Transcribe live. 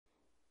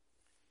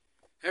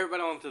Hey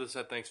everybody, welcome to the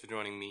set. Thanks for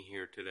joining me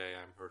here today.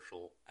 I'm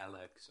Herschel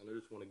Alex, and I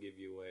just want to give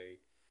you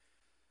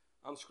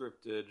a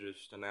unscripted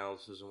just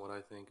analysis on what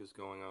I think is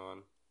going on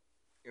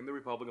in the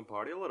Republican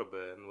Party a little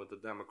bit, and with the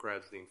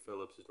Democrats. Dean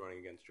Phillips is running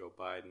against Joe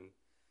Biden.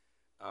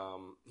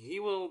 He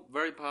will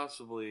very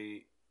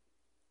possibly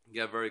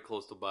get very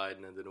close to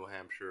Biden in the New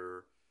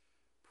Hampshire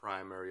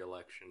primary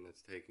election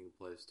that's taking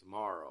place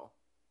tomorrow.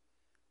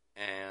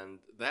 And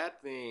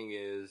that thing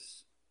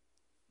is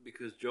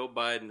because Joe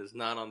Biden is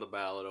not on the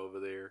ballot over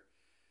there.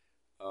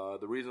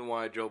 The reason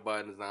why Joe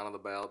Biden is not on the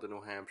ballot in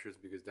New Hampshire is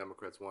because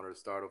Democrats wanted to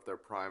start off their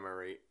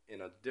primary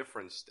in a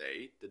different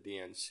state, the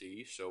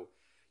DNC. So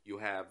you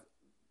have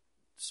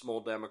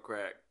small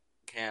Democrat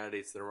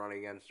candidates that are running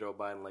against Joe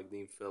Biden, like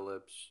Dean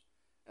Phillips,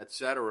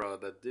 etc.,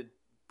 that did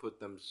put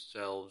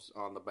themselves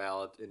on the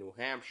ballot in New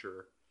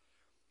Hampshire.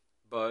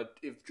 But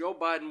if Joe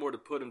Biden were to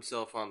put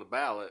himself on the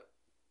ballot,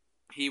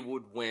 he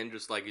would win,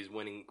 just like he's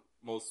winning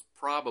most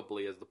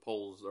probably, as the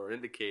polls are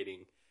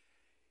indicating,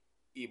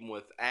 even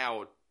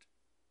without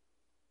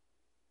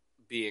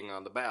being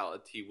on the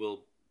ballot. He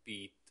will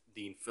beat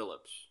Dean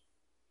Phillips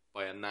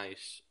by a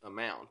nice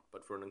amount.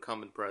 But for an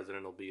incumbent president,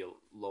 it'll be a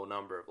low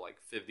number of like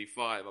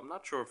 55. I'm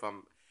not sure if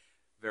I'm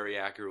very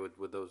accurate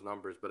with those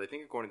numbers, but I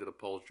think according to the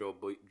polls, Joe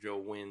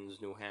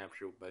wins New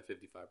Hampshire by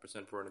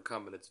 55%. For an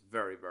incumbent, it's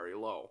very, very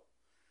low.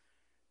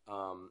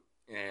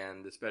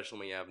 And especially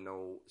when you have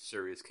no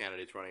serious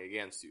candidates running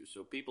against you.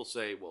 So people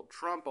say, well,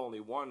 Trump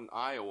only won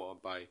Iowa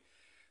by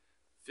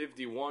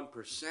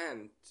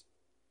 51%,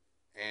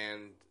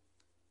 and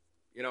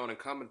an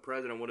incumbent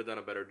president would have done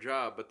a better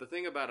job. But the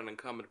thing about an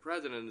incumbent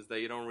president is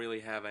that you don't really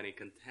have any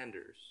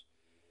contenders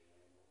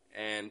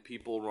and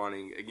people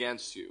running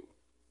against you,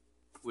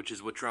 which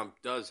is what Trump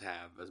does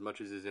have. As much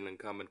as he's an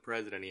incumbent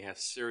president, he has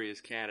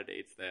serious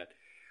candidates that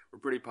were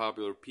pretty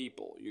popular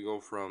people. You go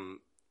from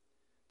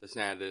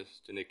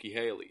DeSantis to Nikki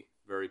Haley,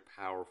 very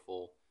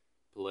powerful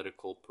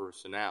political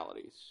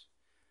personalities.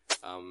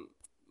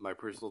 My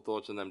personal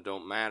thoughts on them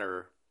don't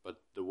matter,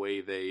 but the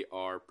way they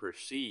are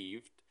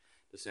perceived,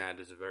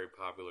 DeSantis is a very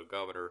popular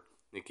governor.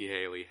 Nikki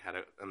Haley had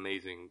an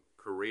amazing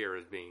career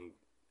as being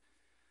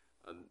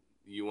a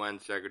UN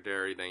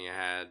secretary. Then you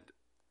had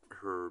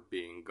her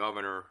being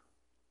governor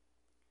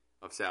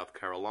of South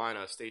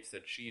Carolina, states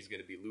that she's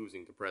going to be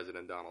losing to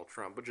President Donald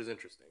Trump, which is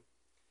interesting.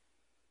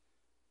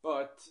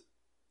 But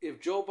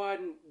if Joe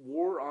Biden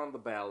were on the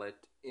ballot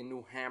in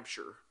New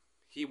Hampshire,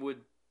 he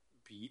would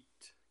beat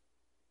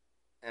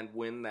and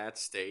win that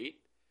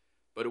state,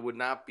 but it would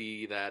not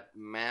be that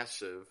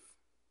massive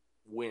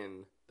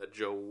win that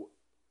Joe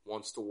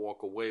wants to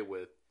walk away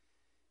with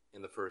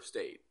in the first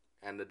state.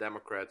 And the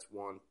Democrats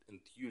want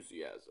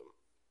enthusiasm.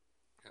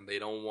 And they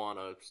don't want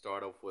to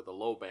start off with a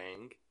low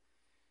bang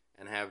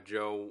and have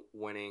Joe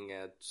winning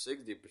at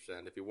 60%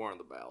 if he were on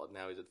the ballot.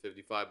 Now he's at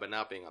 55, but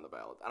not being on the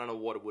ballot. I don't know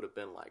what it would have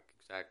been like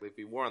exactly if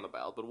he were on the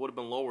ballot, but it would have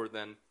been lower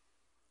than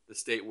the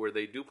state where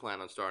they do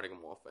plan on starting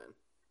him off in,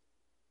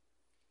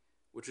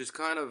 which is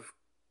kind of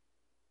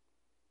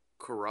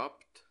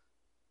corrupt,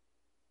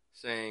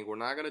 saying we're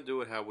not going to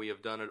do it how we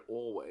have done it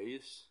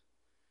always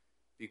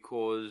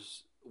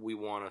because we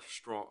want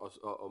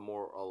a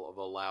more of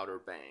a louder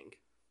bang.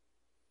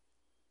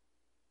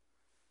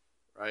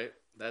 Right?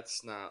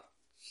 That's not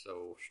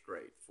so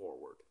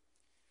straightforward.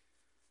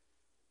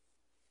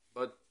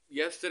 But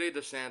yesterday,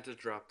 DeSantis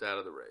dropped out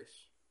of the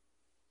race.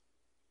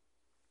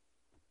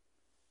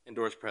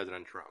 Endorsed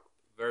President Trump.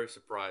 Very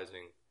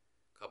surprising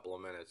couple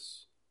of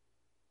minutes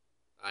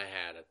I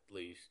had, at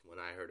least. When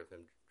I heard of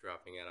him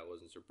dropping out, I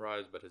wasn't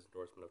surprised, but his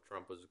endorsement of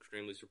Trump was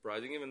extremely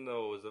surprising, even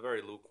though it was a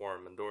very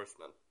lukewarm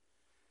endorsement.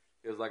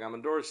 He was like, I'm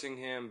endorsing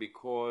him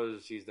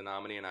because he's the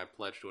nominee, and I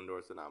pledge to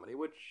endorse the nominee,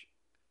 which,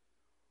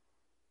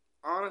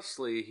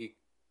 honestly, he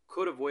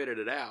could have waited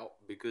it out,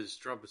 because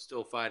Trump is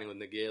still fighting with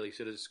Nikki Haley.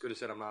 He could have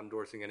said, I'm not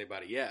endorsing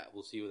anybody yet.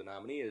 We'll see who the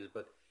nominee is,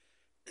 but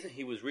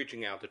he was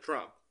reaching out to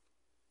Trump,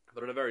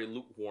 but in a very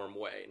lukewarm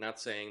way. Not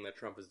saying that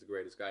Trump is the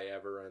greatest guy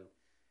ever, and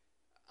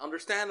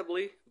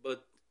understandably,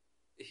 but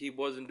he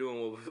wasn't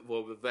doing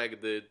what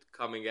Vivek did,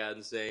 coming out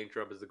and saying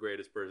Trump is the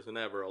greatest person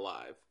ever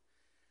alive.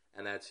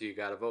 And that's who you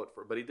got to vote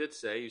for. But he did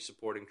say he's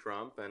supporting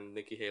Trump and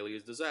Nikki Haley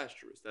is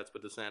disastrous. That's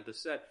what DeSantis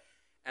said.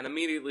 And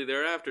immediately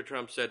thereafter,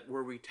 Trump said,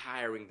 we're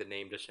retiring the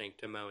name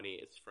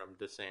DeSanctimonious from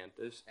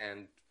DeSantis.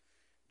 And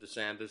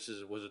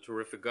DeSantis was a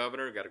terrific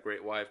governor, got a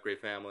great wife,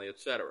 great family,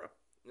 etc.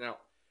 Now,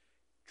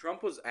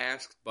 Trump was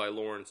asked by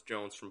Lawrence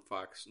Jones from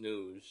Fox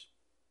News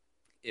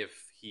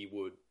if he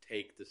would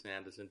take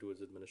DeSantis into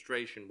his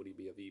administration. Would he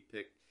be a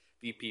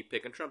VP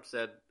pick? And Trump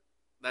said,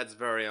 that's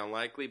very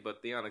unlikely,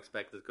 but the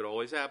unexpected could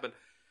always happen.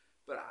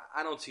 But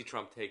I don't see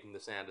Trump taking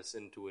DeSantis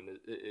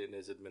in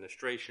his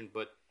administration.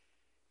 But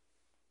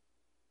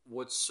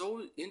what's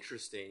so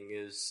interesting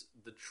is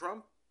the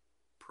Trump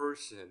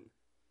person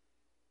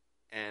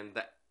and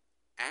the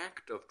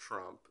act of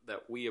Trump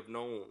that we have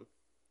known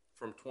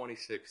from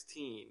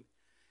 2016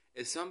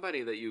 is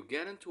somebody that you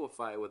get into a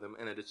fight with him,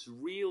 and it is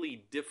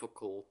really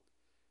difficult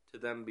to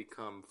then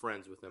become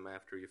friends with him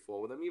after you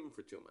fall with him, even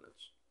for 2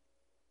 minutes.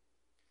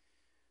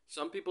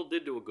 Some people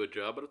did do a good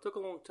job, but it took a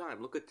long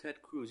time. Look at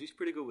Ted Cruz. He's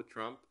pretty good with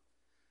Trump.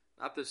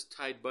 Not this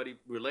tight buddy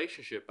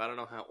relationship. I don't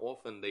know how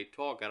often they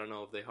talk. I don't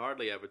know if they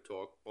hardly ever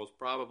talk. Most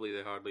probably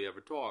they hardly ever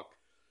talk.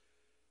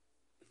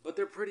 But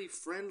they're pretty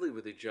friendly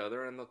with each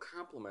other, and they'll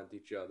compliment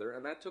each other.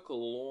 And that took a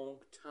long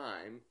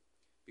time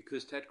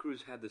because Ted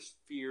Cruz had this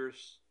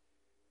fierce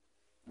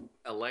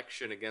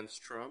election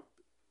against Trump.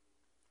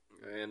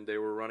 And they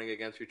were running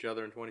against each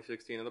other in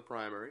 2016 in the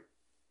primary.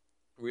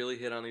 Really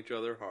hit on each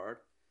other hard.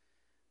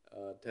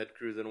 Ted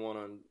Cruz didn't want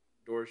to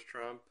endorse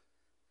Trump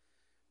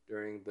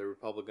during the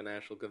Republican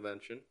National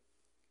Convention.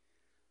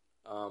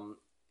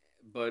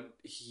 But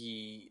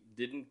he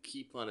didn't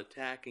keep on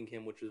attacking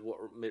him, which is what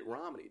Mitt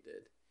Romney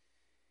did.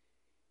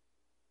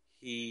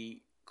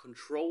 He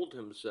controlled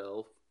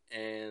himself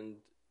and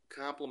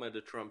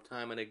complimented Trump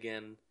time and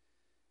again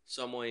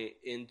some way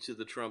into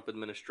the Trump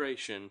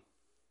administration.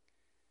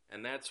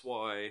 And that's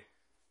why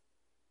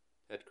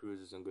Ted Cruz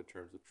is on good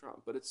terms with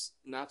Trump. But it's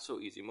not so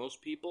easy.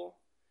 Most people,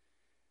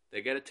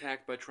 they get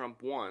attacked by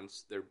Trump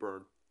once, they're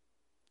burned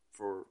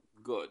for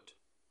good.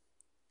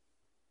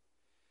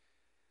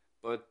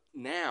 But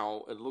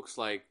now it looks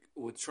like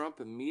with Trump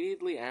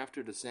immediately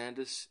after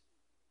DeSantis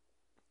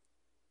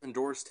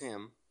endorsed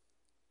him,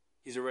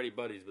 he's already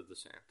buddies with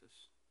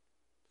DeSantis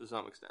to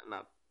some extent.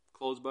 Not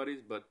close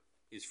buddies, but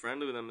he's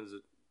friendly with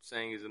him,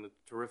 saying he's a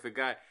terrific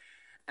guy.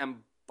 And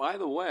by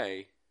the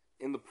way,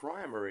 in the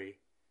primary,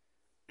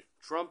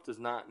 Trump does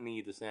not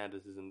need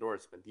DeSantis'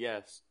 endorsement.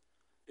 Yes,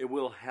 it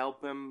will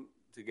help him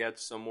to get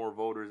some more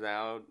voters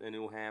out in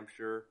New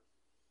Hampshire.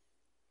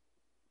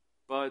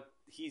 But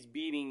he's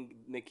beating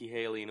Nikki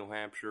Haley in New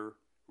Hampshire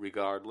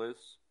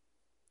regardless.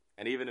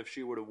 And even if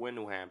she were to win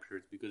New Hampshire,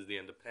 it's because of the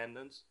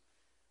independents.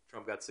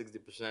 Trump got 60%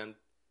 in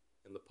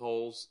the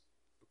polls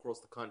across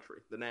the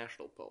country, the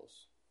national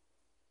polls.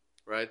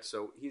 Right?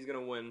 So he's going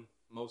to win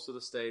most of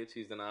the states.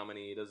 He's the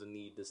nominee. He doesn't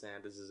need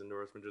DeSantis'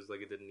 endorsement, just like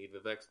he didn't need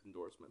Vivek's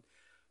endorsement.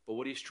 But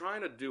what he's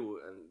trying to do,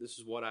 and this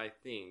is what I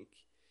think,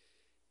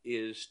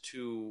 is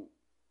to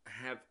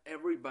have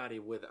everybody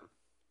with him.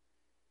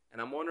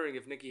 And I'm wondering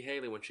if Nikki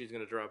Haley, when she's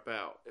going to drop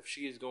out, if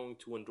she is going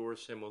to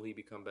endorse him, will he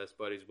become best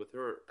buddies with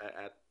her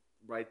at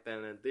right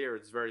then and there?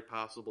 It's very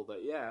possible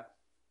that, yeah,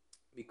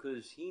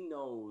 because he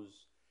knows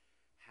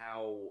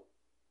how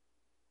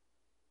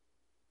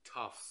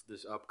tough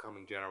this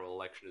upcoming general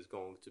election is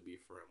going to be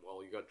for him.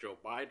 Well, you got Joe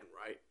Biden,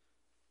 right?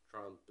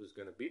 Trump is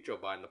going to beat Joe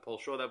Biden. The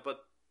polls show that,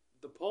 but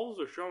the polls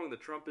are showing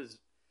that Trump is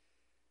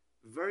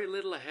very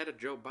little ahead of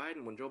Joe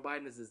Biden when Joe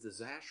Biden is this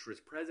disastrous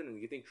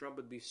president. You think Trump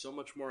would be so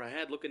much more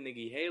ahead? Look at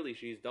Nikki Haley.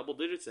 She's double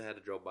digits ahead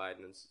of Joe Biden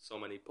in so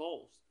many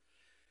polls.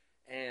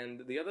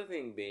 And the other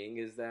thing being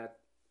is that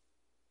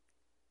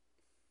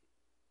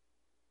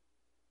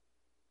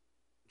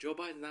Joe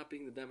Biden's not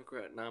being the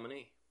Democrat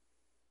nominee.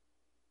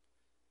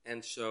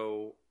 And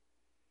so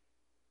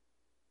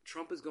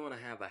Trump is going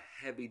to have a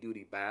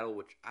heavy-duty battle,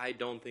 which I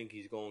don't think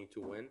he's going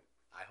to win.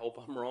 I hope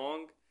I'm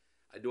wrong.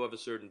 I do have a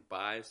certain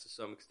bias to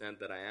some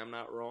extent that I am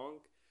not wrong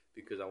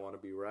because I want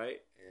to be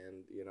right.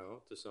 And,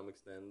 to some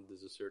extent,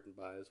 there's a certain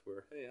bias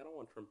where, hey, I don't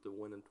want Trump to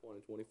win in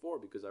 2024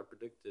 because I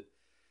predicted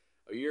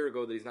a year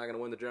ago that he's not going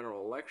to win the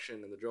general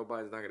election and that Joe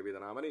Biden's not going to be the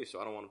nominee,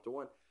 so I don't want him to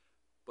win.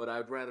 But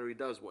I'd rather he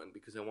does win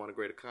because I want a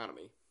great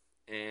economy.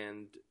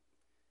 And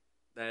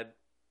that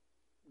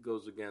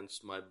goes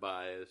against my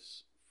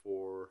bias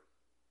for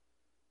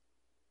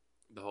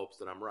the hopes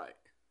that I'm right.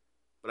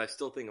 But I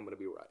still think I'm going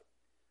to be right.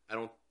 I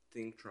don't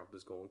think Trump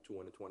is going to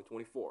win in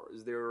 2024.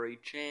 Is there a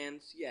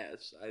chance?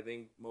 Yes. I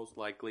think most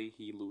likely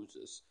he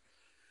loses.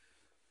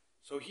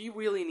 So he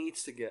really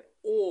needs to get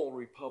all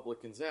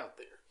Republicans out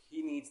there.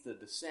 He needs the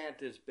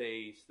DeSantis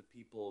base, the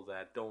people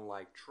that don't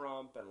like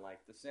Trump and like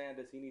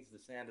DeSantis. He needs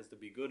DeSantis to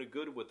be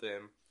good with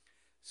him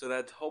so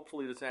that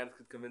hopefully DeSantis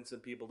could convince some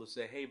people to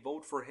say, hey,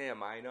 vote for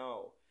him. I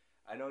know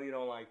you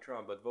don't like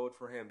Trump, but vote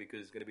for him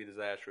because it's going to be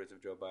disastrous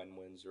if Joe Biden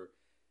wins or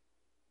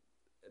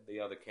the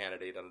other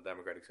candidate on the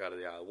Democratic side of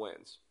the aisle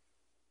wins.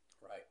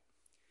 Right.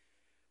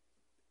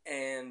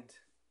 And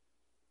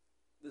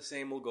the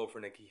same will go for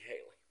Nikki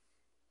Haley.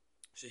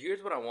 So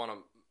here's what I want to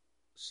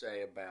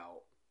say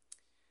about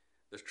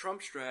the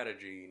Trump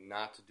strategy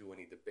not to do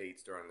any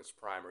debates during this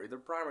primary. The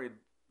primary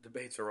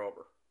debates are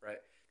over, right?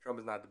 Trump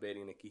is not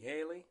debating Nikki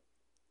Haley.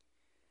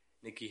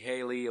 Nikki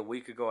Haley, a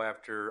week ago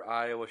after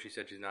Iowa, she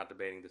said she's not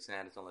debating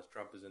DeSantis unless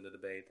Trump is in the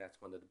debate. That's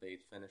when the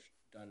debate's finished,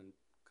 done, and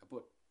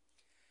kaput.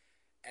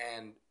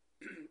 And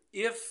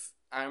if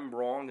I'm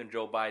wrong and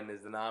Joe Biden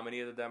is the nominee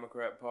of the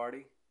Democrat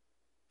Party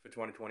for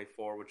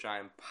 2024, which I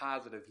am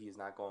positive he is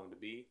not going to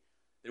be,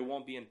 there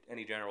won't be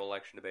any general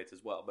election debates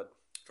as well. But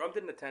Trump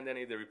didn't attend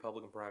any of the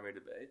Republican primary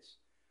debates,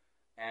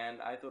 and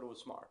I thought it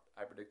was smart.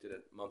 I predicted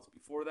it months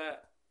before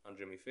that on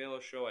Jimmy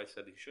Fallon's show. I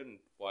said he shouldn't.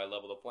 Why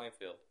level the playing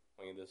field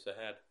when you're this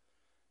ahead?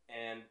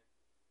 And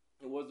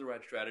it was the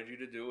right strategy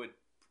to do. It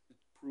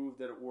proved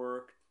that it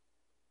worked,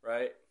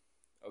 right?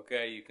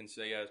 Okay, you can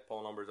say, yes,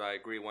 poll numbers, I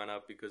agree, went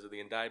up because of the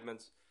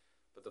indictments.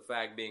 But the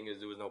fact being is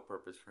there was no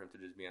purpose for him to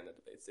just be on the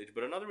debate stage.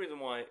 But another reason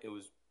why it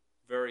was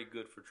very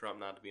good for Trump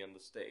not to be on the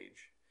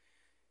stage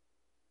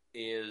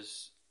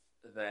is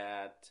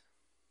that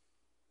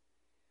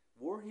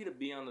were he to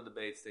be on the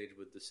debate stage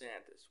with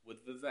DeSantis,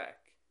 with Vivek,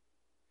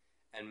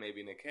 and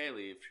maybe Nikki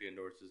Haley if she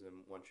endorses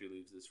him once she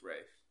leaves this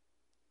race,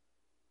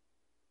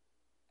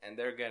 and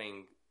they're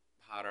getting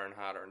hotter and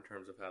hotter in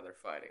terms of how they're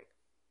fighting.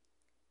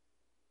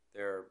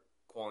 They're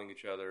calling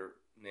each other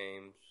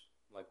names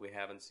like we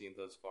haven't seen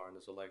thus far in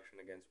this election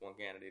against one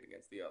candidate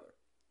against the other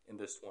in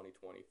this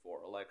 2024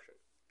 election.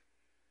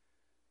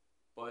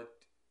 But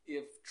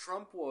if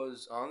Trump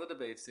was on the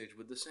debate stage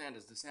with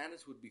DeSantis,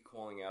 DeSantis would be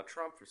calling out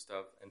Trump for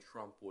stuff, and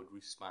Trump would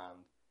respond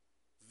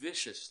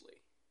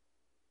viciously.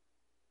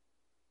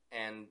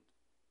 And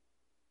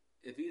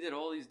if he did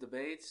all these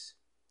debates,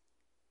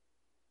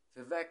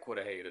 Vivek would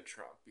have hated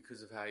Trump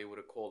because of how he would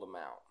have called him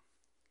out.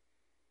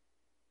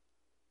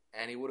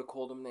 And he would have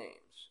called him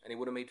names. And he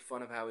would have made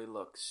fun of how he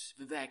looks.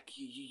 Vivek,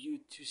 you're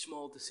too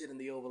small to sit in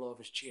the Oval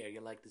Office chair.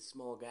 You're like this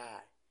small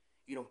guy.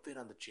 You don't fit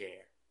on the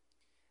chair.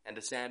 And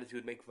DeSantis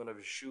would make fun of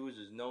his shoes,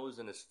 his nose,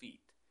 and his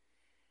feet.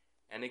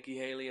 And Nikki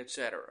Haley,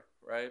 etc.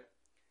 Right?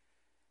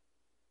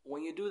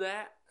 When you do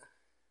that,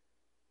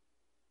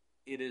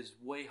 it is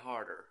way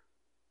harder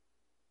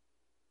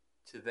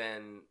to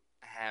then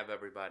have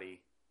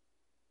everybody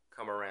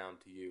come around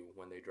to you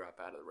when they drop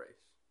out of the race.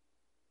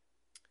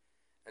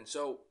 And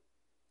so,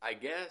 I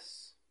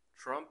guess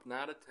Trump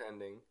not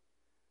attending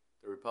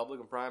the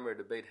Republican primary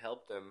debate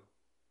helped him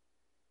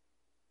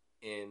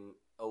in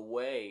a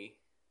way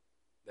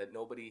that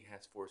nobody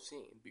has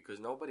foreseen, because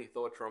nobody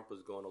thought Trump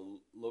was going to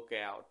look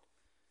out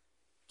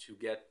to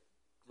get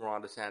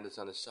Ron DeSantis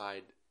on his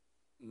side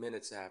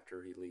minutes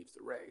after he leaves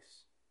the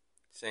race.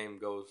 Same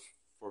goes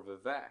for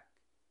Vivek.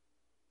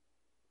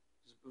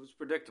 It was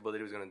predictable that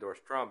he was going to endorse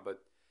Trump,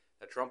 but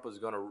that Trump was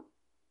going to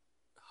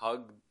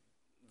hug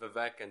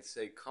Vivek and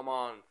say, come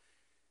on,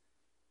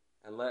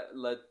 and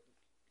let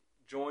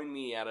join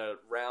me at a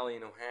rally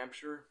in New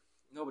Hampshire.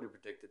 Nobody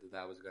predicted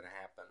that was going to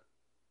happen.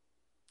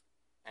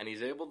 And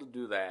he's able to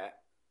do that,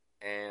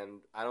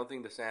 and I don't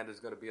think DeSantis is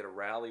going to be at a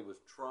rally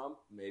with Trump.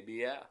 Maybe,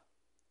 yeah.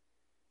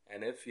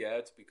 And if, yeah,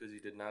 it's because he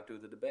did not do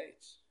the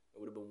debates. It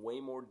would have been way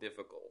more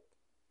difficult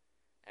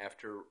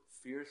after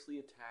fiercely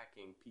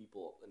attacking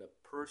people in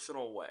a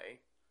personal way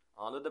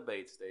on the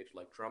debate stage,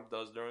 like Trump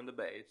does during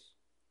debates,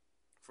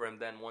 for him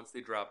then, once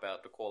they drop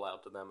out, to call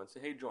out to them and say,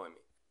 hey, join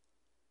me.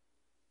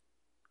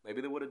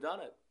 Maybe they would have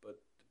done it, but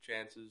the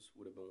chances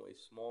would have been way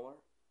smaller.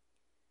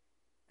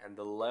 And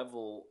the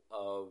level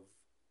of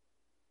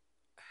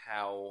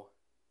how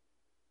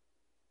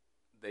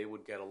they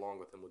would get along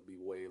with him would be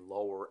way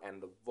lower.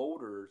 And the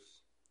voters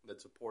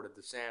that supported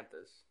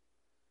DeSantis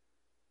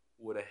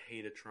would have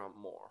hated Trump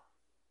more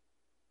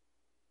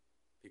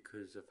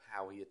because of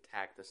how he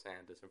attacked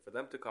DeSantis. And for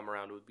them to come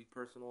around, it would be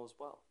personal as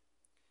well,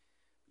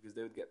 because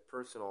they would get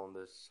personal on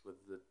this with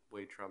the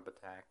way Trump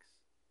attacks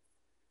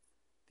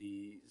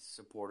the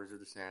supporters of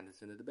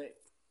DeSantis in the debate.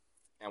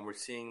 And we're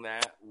seeing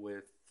that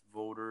with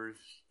voters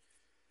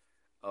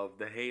of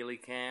the Haley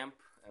camp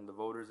and the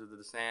voters of the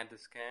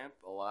DeSantis camp.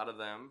 A lot of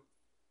them,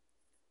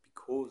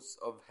 because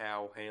of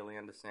how Haley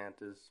and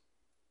DeSantis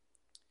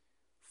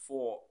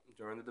fought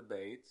during the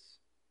debates,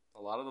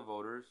 a lot of the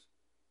voters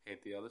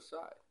hate the other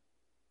side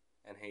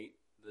and hate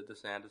the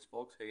DeSantis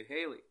folks, hate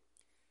Haley.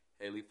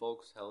 Haley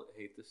folks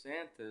hate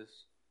DeSantis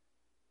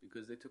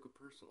because they took it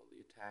personal,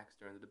 the attacks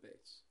during the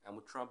debates. And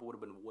with Trump, it would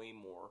have been way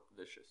more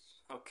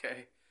vicious.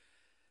 Okay?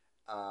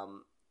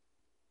 And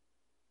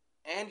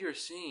you're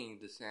seeing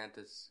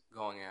DeSantis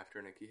going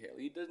after Nikki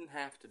Haley. He doesn't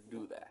have to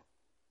do that.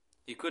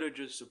 He could have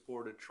just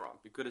supported Trump.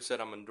 He could have said,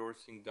 I'm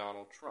endorsing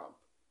Donald Trump,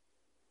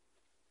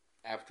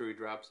 after he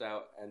drops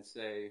out, and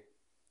say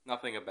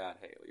nothing about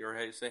Haley.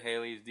 Or say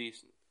Haley is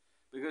decent.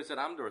 But he could have said,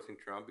 I'm endorsing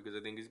Trump because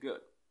I think he's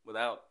good,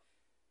 without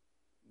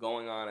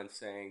going on and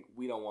saying,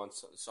 we don't want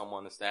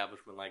someone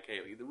establishment like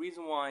Haley. The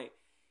reason why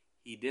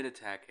he did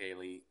attack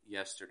Haley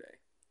yesterday,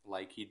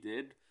 like he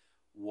did,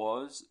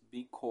 was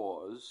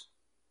because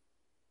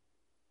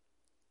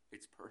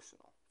it's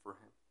personal for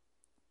him.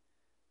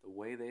 The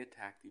way they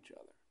attacked each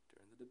other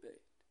during the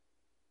debate.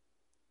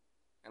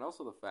 And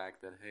also the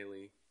fact that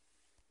Haley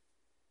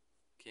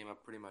came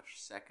up pretty much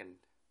second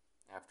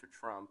after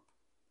Trump,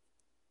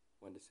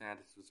 when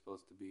DeSantis was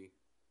supposed to be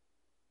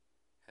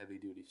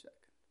heavy-duty second.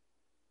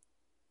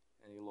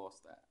 And he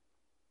lost that.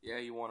 Yeah,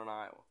 he won in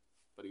Iowa.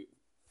 But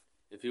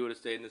if he would have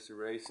stayed in this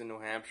race in New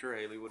Hampshire,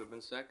 Haley would have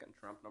been second.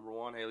 Trump number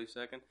one, Haley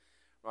second.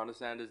 Ron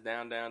DeSantis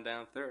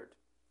down, third.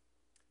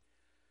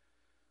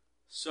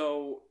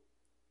 So,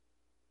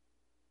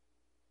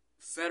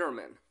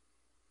 Fetterman,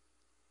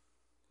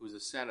 who's a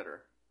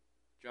senator.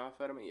 John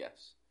Fetterman,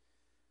 yes.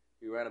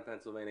 He ran in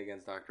Pennsylvania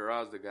against Dr.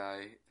 Oz. The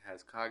guy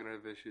has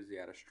cognitive issues. He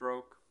had a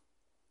stroke.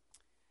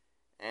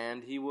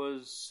 And he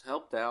was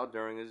helped out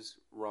during his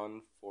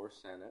run for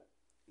Senate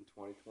in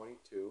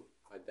 2022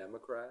 by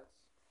Democrats.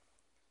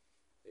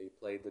 They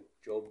played the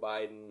Joe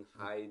Biden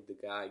hide the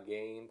guy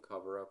game,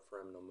 cover up for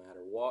him no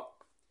matter what.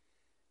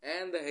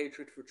 And the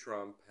hatred for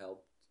Trump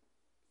helped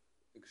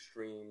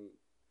extremely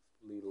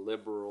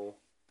liberal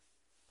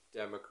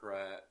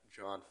Democrat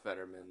John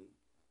Fetterman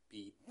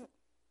beat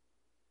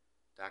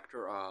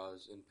Dr.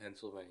 Oz in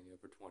Pennsylvania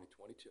for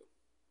 2022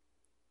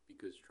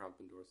 because Trump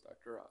endorsed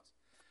Dr. Oz.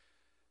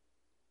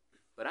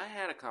 But I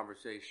had a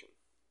conversation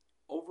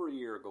over a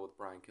year ago with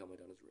Brian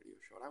Kilmeade on his radio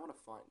show, and I want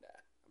to find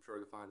that. I'm sure I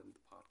can find it in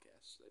the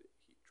podcast that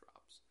he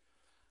drops.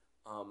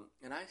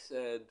 And I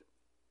said,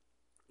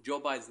 Joe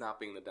Biden's not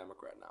being the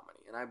Democrat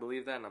nominee. And I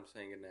believe that, and I'm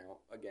saying it now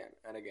again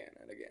and again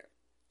and again.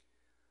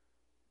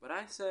 But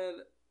I said,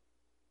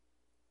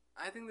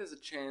 I think there's a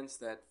chance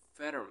that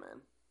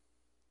Fetterman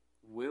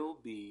will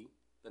be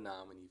the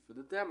nominee for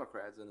the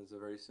Democrats. And it's a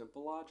very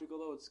simple logic,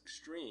 although it's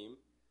extreme.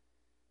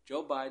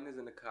 Joe Biden is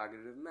in a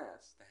cognitive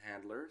mess. The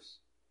handlers,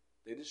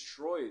 they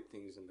destroyed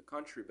things in the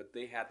country, but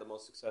they had the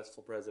most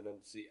successful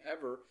presidency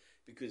ever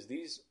because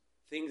these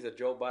things that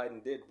Joe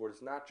Biden did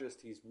was not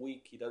just he's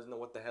weak, he doesn't know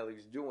what the hell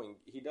he's doing.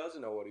 He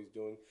doesn't know what he's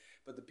doing,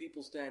 but the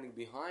people standing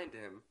behind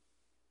him,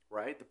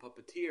 right, the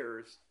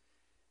puppeteers,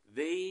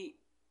 they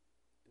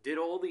did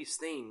all these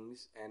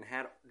things and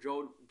had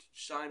Joe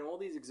sign all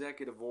these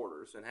executive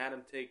orders and had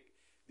him take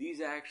these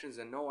actions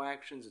and no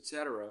actions,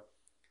 etc.,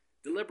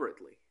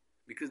 deliberately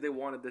because they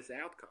wanted this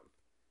outcome.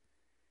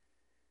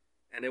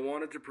 And they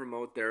wanted to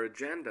promote their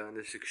agenda in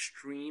this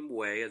extreme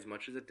way as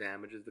much as it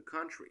damages the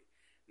country.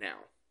 Now,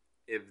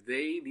 if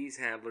these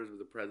handlers were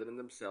the president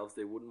themselves,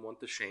 they wouldn't want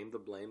to shame the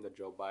blame that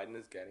Joe Biden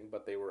is getting,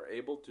 but they were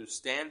able to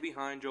stand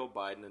behind Joe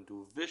Biden and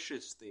do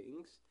vicious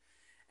things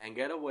and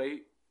get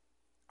away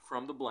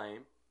from the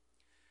blame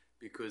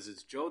because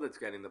it's Joe that's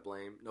getting the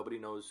blame. Nobody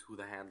knows who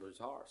the handlers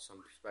are. Some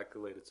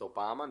speculate it's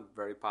Obama, and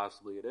very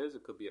possibly it is.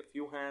 It could be a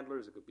few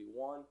handlers. It could be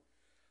one.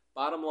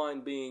 Bottom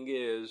line being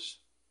is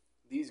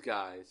these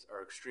guys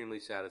are extremely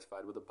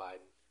satisfied with the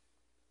Biden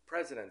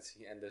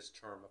presidency and this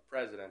term of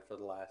president for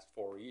the last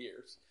 4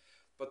 years.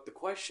 But the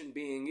question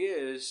being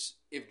is,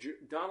 if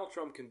Donald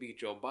Trump can beat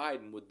Joe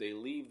Biden, would they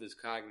leave this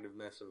cognitive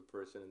mess of a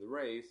person in the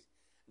race,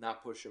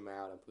 not push him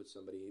out and put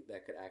somebody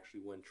that could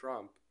actually win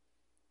Trump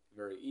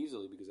very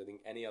easily? Because I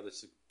think any other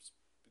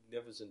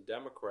significant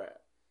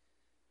Democrat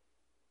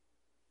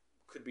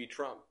could beat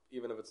Trump,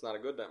 even if it's not a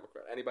good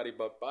Democrat. Anybody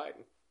but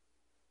Biden.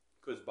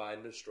 Because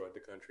Biden destroyed the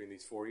country in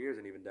these 4 years,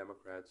 and even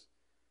Democrats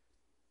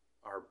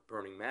are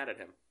burning mad at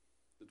him,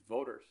 the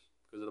voters,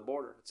 because of the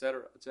border,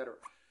 etc., etc.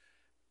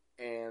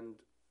 And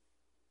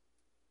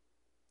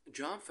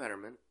John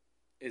Fetterman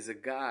is a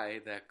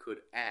guy that could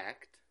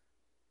act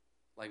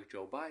like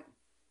Joe Biden.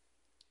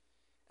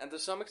 And to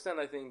some extent,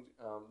 I think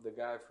the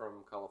guy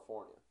from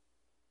California,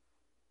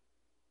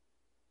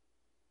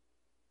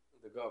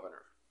 the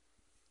governor,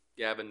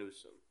 Gavin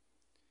Newsom.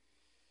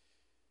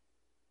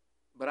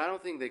 But I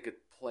don't think they could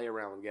play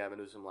around with Gavin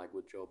Newsom like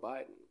with Joe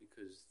Biden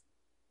because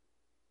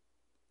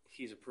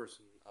he's a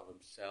person of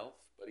himself,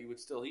 but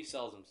he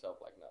sells himself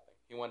like nothing.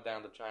 He went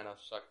down to China,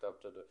 sucked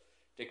up to the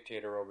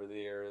dictator over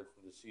there,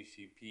 the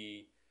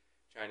CCP,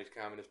 Chinese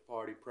Communist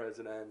Party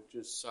president,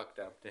 just sucked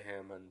up to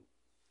him, and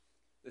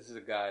this is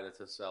a guy that's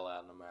a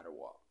sellout no matter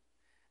what.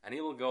 And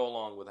he will go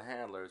along with the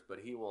handlers, but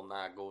he will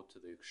not go to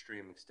the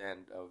extreme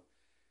extent of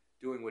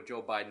doing what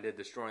Joe Biden did,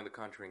 destroying the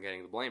country and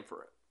getting the blame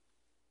for it,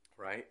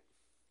 right?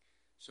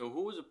 So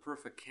who is a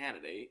perfect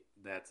candidate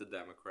that's a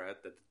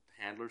Democrat that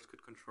the handlers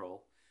could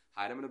control,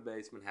 hide him in a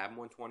basement, have him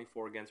win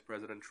 24 against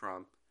President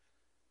Trump?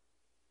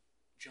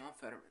 John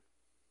Fetterman,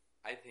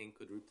 I think,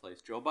 could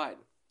replace Joe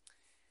Biden.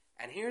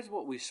 And here's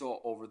what we saw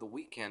over the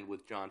weekend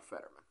with John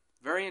Fetterman.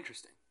 Very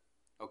interesting,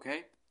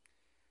 okay?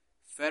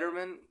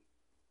 Fetterman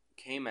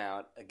came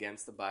out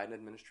against the Biden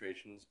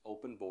administration's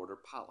open border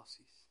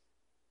policies.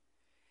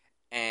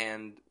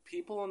 And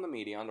people on the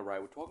media on the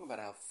right were talking about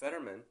how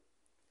Fetterman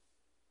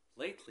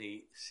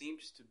lately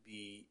seems to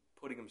be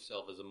putting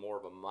himself as more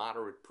of a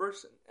moderate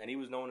person. And he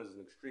was known as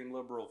an extreme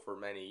liberal for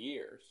many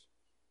years,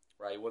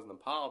 right? He wasn't in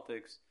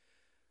politics,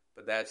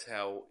 but that's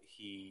how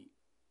he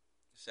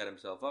set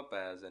himself up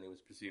as, and he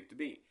was perceived to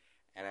be.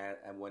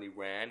 And when he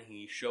ran,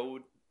 he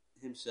showed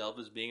himself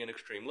as being an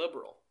extreme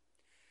liberal.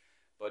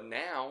 But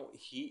now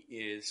he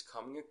is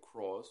coming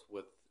across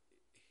with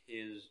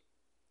his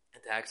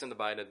attacks on the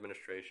Biden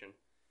administration,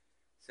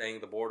 saying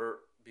the border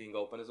being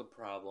open is a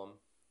problem,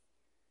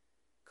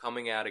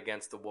 coming out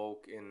against the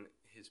woke in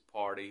his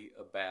party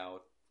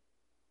about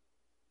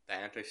the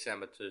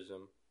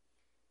anti-Semitism.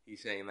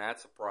 He's saying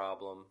that's a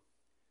problem.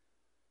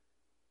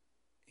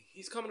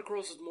 He's coming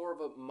across as more of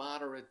a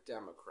moderate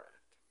Democrat.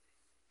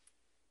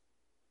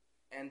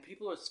 And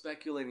people are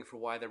speculating for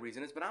why the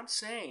reason is, but I'm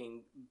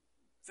saying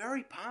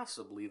very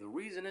possibly the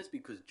reason is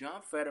because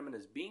John Fetterman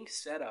is being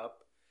set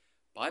up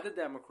by the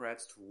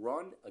Democrats to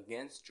run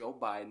against Joe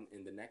Biden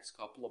in the next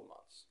couple of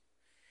months.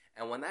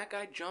 And when that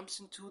guy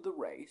jumps into the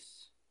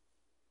race,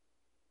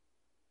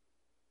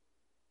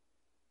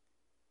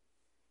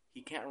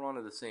 he can't run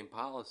on the same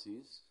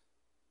policies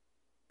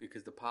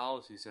because the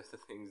policies are the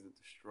things that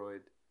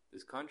destroyed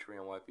this country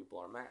and why people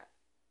are mad.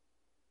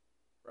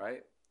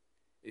 Right?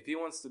 If he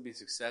wants to be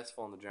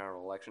successful in the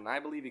general election, I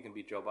believe he can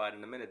beat Joe Biden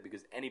in a minute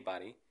because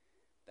anybody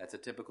that's a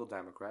typical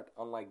Democrat,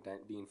 unlike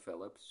Dean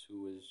Phillips,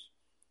 who is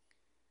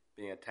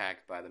being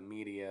attacked by the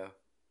media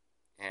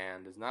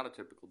and is not a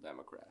typical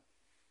Democrat,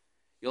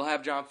 You'll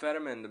have John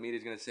Fetterman. The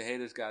media's going to say, hey,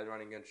 this guy's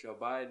running against Joe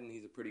Biden.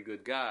 He's a pretty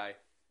good guy.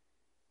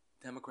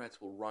 Democrats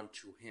will run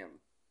to him.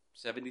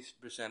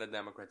 70% of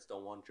Democrats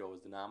don't want Joe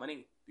as the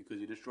nominee because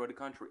he destroyed the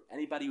country.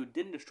 Anybody who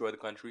didn't destroy the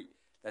country,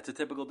 that's a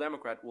typical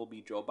Democrat, will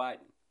be Joe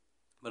Biden.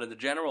 But in the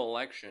general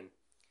election,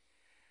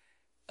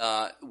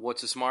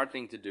 what's a smart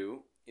thing to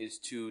do is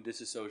to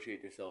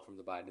disassociate yourself from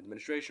the Biden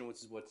administration, which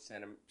is what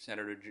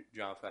Senator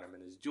John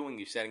Fetterman is doing.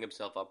 He's setting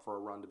himself up for a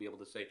run to be able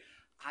to say,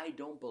 I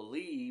don't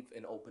believe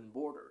in open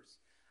borders.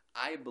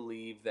 I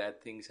believe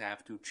that things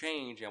have to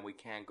change and we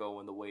can't go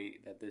in the way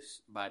that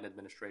this Biden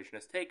administration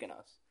has taken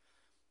us.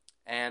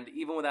 And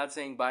even without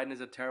saying Biden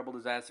is a terrible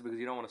disaster, because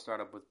you don't want to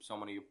start up with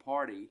someone in your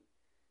party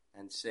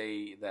and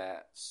say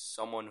that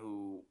someone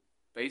who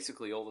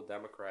basically all the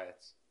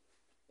Democrats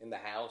in the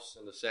House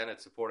and the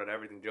Senate supported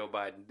everything Joe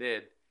Biden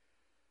did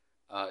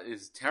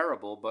is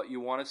terrible, but you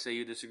want to say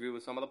you disagree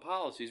with some of the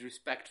policies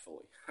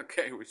respectfully.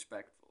 Okay,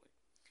 respectfully.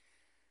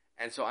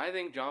 And so I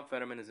think John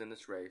Fetterman is in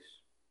this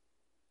race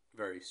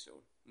very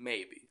soon.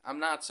 Maybe. I'm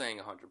not saying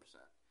 100%,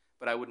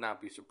 but I would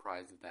not be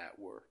surprised if that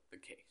were the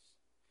case.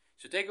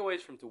 So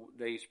takeaways from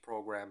today's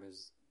program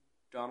is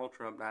Donald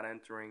Trump not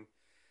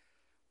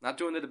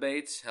doing the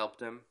debates helped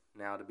him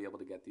now to be able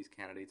to get these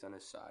candidates on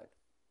his side.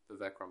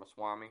 Vivek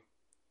Ramaswamy,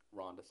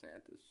 Ron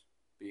DeSantis,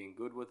 being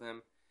good with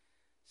him,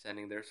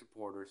 sending their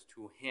supporters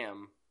to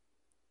him,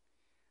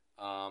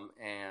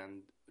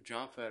 and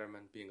John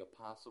Fetterman being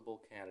a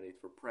possible candidate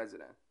for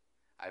president.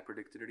 I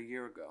predicted it a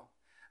year ago.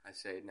 I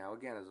say it now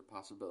again as a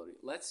possibility.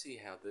 Let's see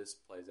how this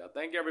plays out.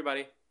 Thank you,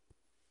 everybody.